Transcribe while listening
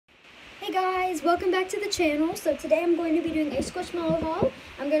Hey guys, welcome back to the channel. So today I'm going to be doing a Squishmallow haul.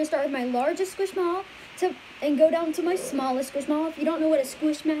 I'm going to start with my largest Squishmallow and go down to my smallest Squishmallow. If you don't know what a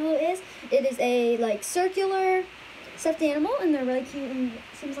Squishmallow is, it is a circular stuffed animal, and they're really cute, and it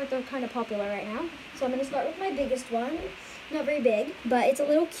seems like they're kind of popular right now. So I'm going to start with my biggest one. Not very big, but it's a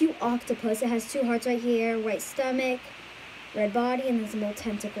little cute octopus. It has two hearts right here, white stomach, red body, and then some little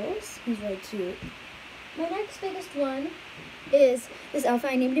tentacles. He's really cute. My next biggest one is this alpha.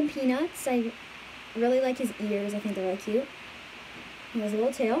 I named him Peanuts. I really like his ears. I think they're really cute. He has a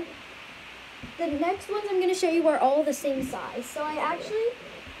little tail. The next ones I'm going to show you are all the same size. So I actually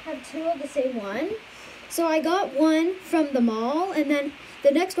have two of the same one. So I got one from the mall, and then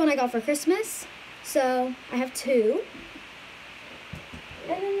the next one I got for Christmas. So I have two.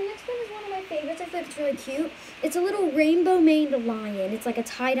 And then the next one is one of my favorites. I feel like it's really cute. It's a little rainbow-maned lion. It's like a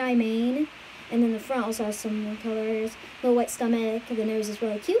tie-dye mane. And then the front also has some more colors. Little white stomach. The nose is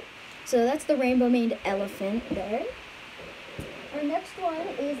really cute. So that's the rainbow-maned elephant there. Our next one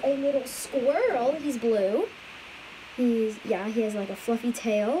is a little squirrel. He's blue. He has like a fluffy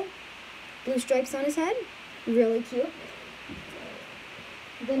tail. Blue stripes on his head. Really cute.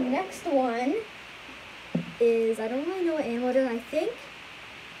 The next one is, I don't really know what animal it is. I think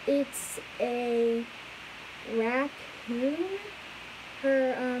it's a raccoon.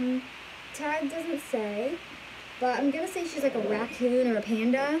 Her tag doesn't say, but I'm gonna say she's like a raccoon or a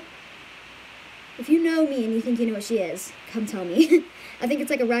panda. If you know me and you think you know what she is, come tell me. I think it's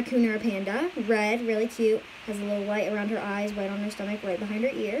like a raccoon or a panda. Red, really cute. Has a little white around her eyes, white on her stomach, right behind her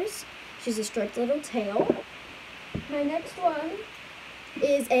ears. She's a striped little tail. My next one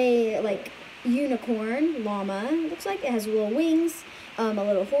is a unicorn llama. It looks like it has little wings, a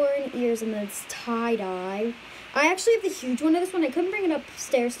little horn, ears, and then it's tie-dye. I actually have the huge one of this one. I couldn't bring it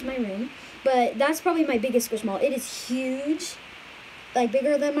upstairs to my room, but that's probably my biggest Squishmallow. It is huge, like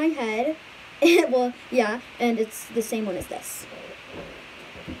bigger than my head. Well, yeah, and it's the same one as this.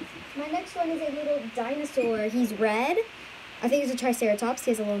 My next one is a little dinosaur. He's red. I think he's a triceratops.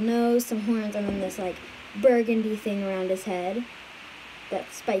 He has a little nose, some horns, and then this burgundy thing around his head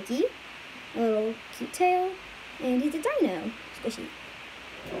that's spiky. A little cute tail, and he's a dino. Squishy.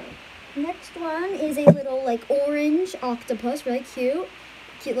 Next one is a little orange octopus, really cute.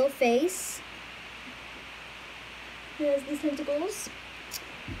 Cute little face. He has these tentacles.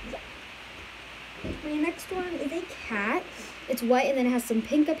 Yeah. My next one is a cat. It's white, and then it has some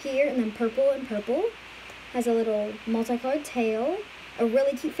pink up here, and then purple and purple. Has a little multicolored tail. A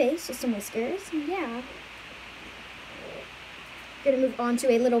really cute face with some whiskers. Yeah. Gonna move on to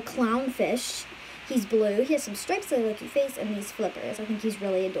a little clownfish. He's blue. He has some stripes, a really cute face, and these flippers. I think he's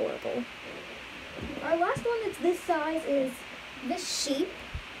really adorable. Our last one that's this size is this sheep.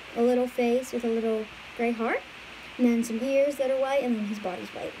 A little face with a little gray heart. And then some ears that are white, and then his body's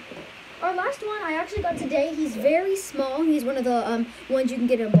white. Our last one I actually got today. He's very small. He's one of the ones you can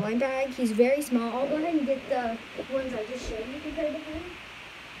get in a blind bag. He's very small. I'll go ahead and get the ones I just showed you compared to him.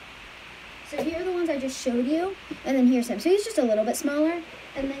 So here are the ones I just showed you, and then here's him. So he's just a little bit smaller,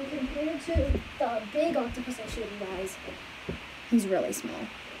 and then compared to the big octopus I showed you guys, he's really small.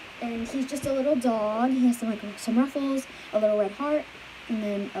 And he's just a little dog. He has some ruffles, a little red heart, and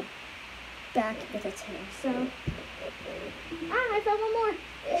then a back with a tail. So, I found one more.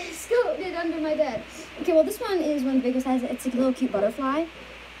 It's scooted under my bed. Okay, well this one is one of the biggest size. It's a little cute butterfly.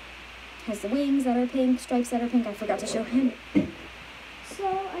 Has the wings that are pink, stripes that are pink. I forgot to show him. So,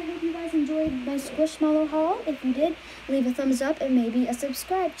 I hope you guys enjoyed my Squishmallow haul. If you did, leave a thumbs up and maybe a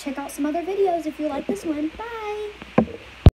subscribe. Check out some other videos if you like this one. Bye!